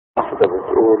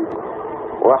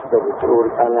واحدة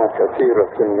بتقول أنا كثيرة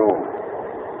النوم،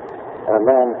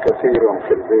 أنام كثيرا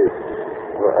في البيت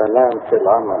وأنام في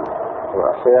العمل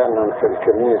وأحيانا في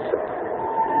الكنيسة،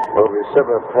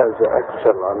 وبسبب هذا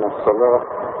أكسل عن الصلاة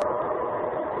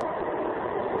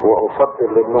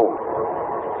وأفضل النوم،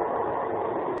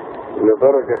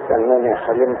 لدرجة أنني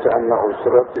حلمت أن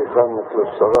أسرتي قامت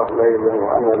للصلاة ليلا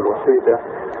وأنا الوحيدة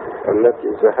التي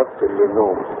ذهبت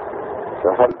للنوم،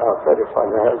 فهل أعترف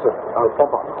على هذا؟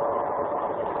 طبعا،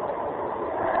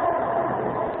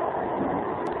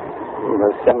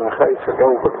 بس أنا خايف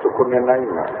أجاوبك تكوني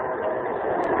نايمة.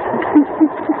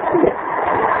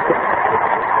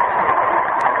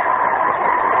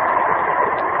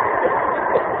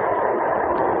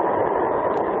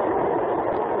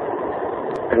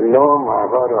 النوم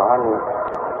عبارة عن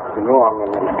نوع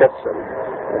من الكسل.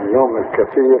 النوم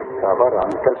الكثير عبارة عن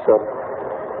كسل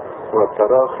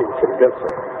وتراخي في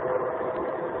الجسد،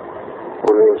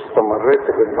 ولو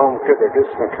استمريت بالنوم كده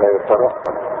جسمك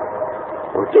هيترقى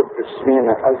وتبقى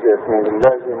سمينة أزيد من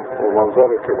اللازم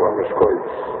ومنظرك يبقى مش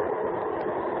كويس.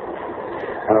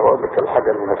 أنا بقول لك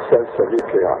الحاجة المساسة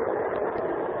ليك يعني.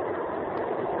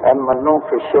 أما النوم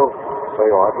في الشغل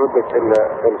فيعرضك إلى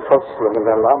الفصل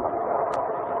من العمل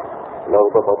لو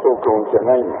ضبطوك وانت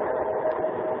نايمة،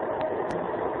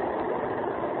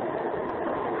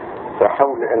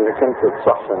 فحاول انك انت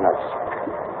تصحي نفسك.